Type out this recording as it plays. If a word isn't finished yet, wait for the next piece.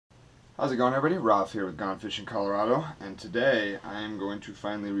How's it going, everybody? Rolf here with Gone Fishing Colorado, and today I am going to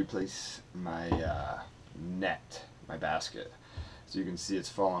finally replace my net, my basket. So you can see it's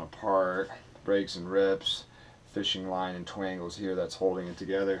falling apart, breaks and rips, fishing line and twangles here that's holding it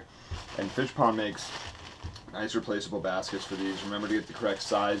together. And FISHPOND makes nice replaceable baskets for these. Remember to get the correct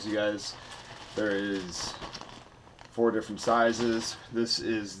size, you guys. There is 4 different sizes. This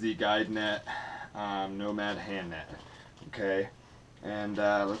is the guide net, Nomad hand net. Okay. And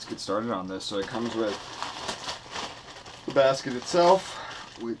let's get started on this. So it comes with the basket itself,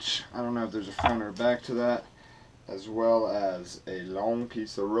 which I don't know if there's a front or a back to that, as well as a long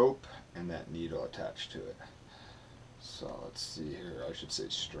piece of rope and that needle attached to it. So let's see here. I should say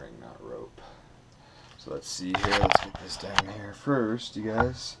string, not rope. So let's see here. Let's get this down here first, you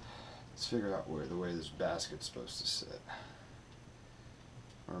guys. Let's figure out the way this basket's supposed to sit.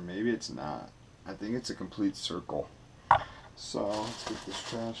 Or maybe it's not. I think it's a complete circle. So let's get this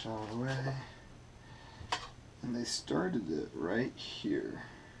trash out of the way. And they started it right here.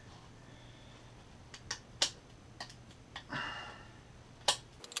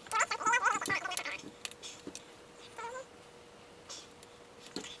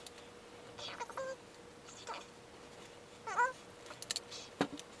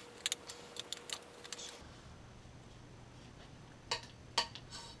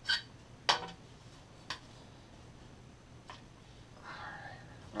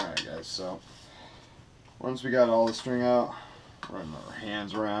 So once we got all the string out, run our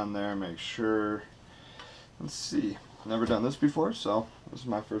hands around there, make sure. Let's see, never done this before, so this is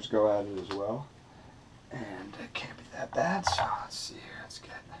my first go at it as well, and it can't be that bad. So let's see here, let's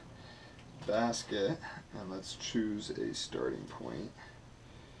get the basket and let's choose a starting point.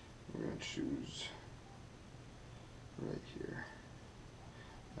 We're going to choose right here.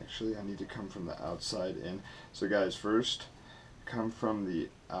 Actually, I need to come from the outside in. So guys, first come from the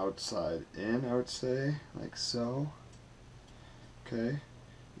outside in, I would say, like so. Okay,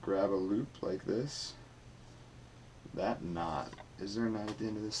 grab a loop like this. That knot, is there a knot at the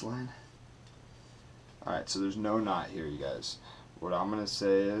end of this line? Alright, so there's no knot here, you guys. What I'm going to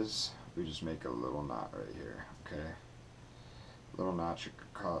say is we just make a little knot right here, okay? Little knot should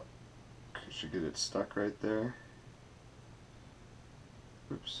get it stuck right there.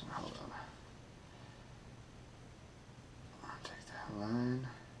 Oops, hold on. Line,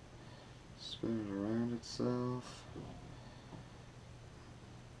 spin it around itself.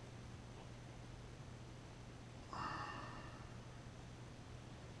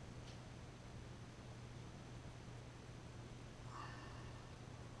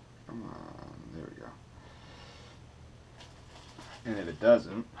 Come on, there we go. And if it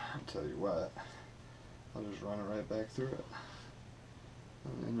doesn't, I'll tell you what, I'll just run it right back through it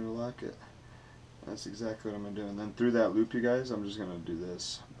and interlock it. That's exactly what I'm going to do. And then through that loop, you guys, I'm just going to do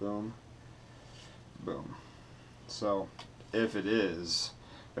this. Boom. Boom. So if it is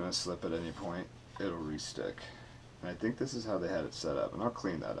going to slip at any point, it'll restick. And I think this is how they had it set up. And I'll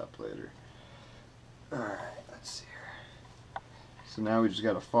clean that up later. Alright, let's see here. So now we just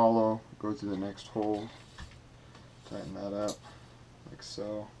got to follow, go through the next hole, tighten that up like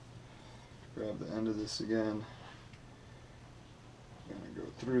so. Grab the end of this again. Going to go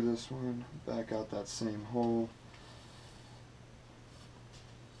through this one, back out that same hole.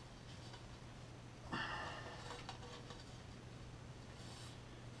 There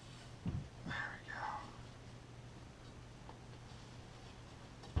we go.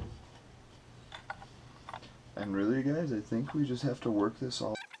 And really, guys, I think we just have to work this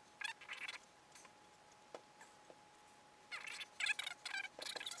all.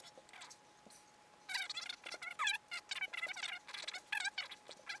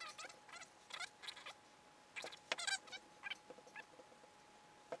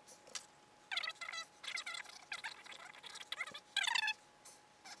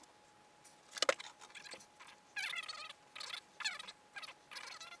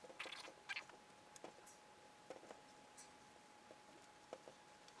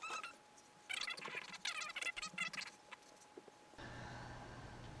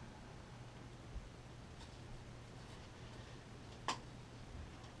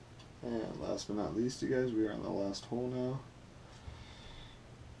 And last but not least, you guys, we are on the last hole now.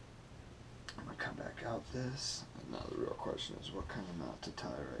 I'm going to come back out this. And now the real question is what kind of knot to tie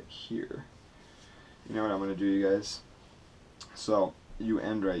right here. You know what I'm going to do, you guys? So, you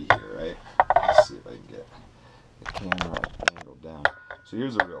end right here, right? Let's see if I can get the camera angled down. So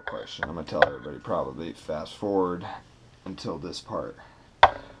here's the real question. I'm going to tell everybody probably fast forward until this part.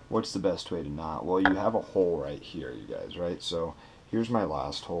 What's the best way to knot? Well, you have a hole right here, you guys, right? So here's my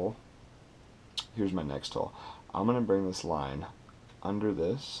last hole. Here's my next hole. I'm going to bring this line under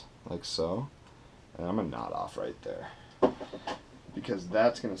this like so. And I'm going to knot off right there, because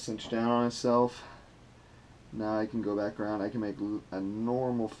that's going to cinch down on itself. Now I can go back around. I can make a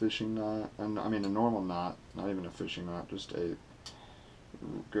normal fishing knot. I mean a normal knot, not even a fishing knot, just a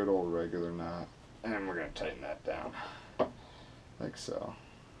good old regular knot. And we're going to tighten that down, like so.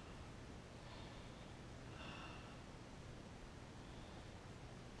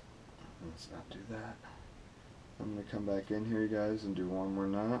 Let's not do that. I'm going to come back in here, you guys, and do one more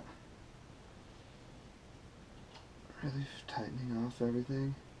knot. Really tightening off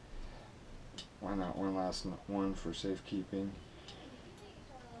everything. Why not one last one for safekeeping?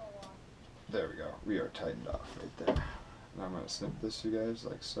 There we go. We are tightened off right there. Now I'm going to snip this, you guys,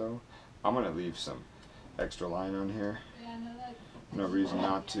 like so. I'm going to leave some extra line on here. No reason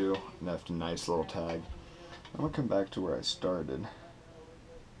not to. Left a nice little tag. I'm going to come back to where I started.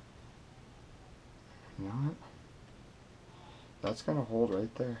 You know what? That's going to hold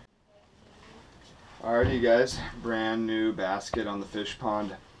right there. Alrighty, you guys. Brand new basket on the fish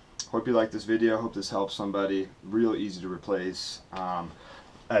pond. Hope you like this video. Hope this helps somebody. Real easy to replace.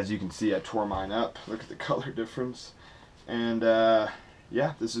 As you can see, I tore mine up. Look at the color difference. And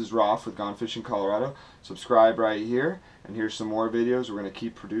yeah, this is Rolf with Gone Fishing Colorado. Subscribe right here, and here's some more videos. We're going to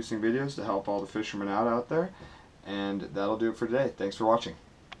keep producing videos to help all the fishermen out there. And that'll do it for today. Thanks for watching.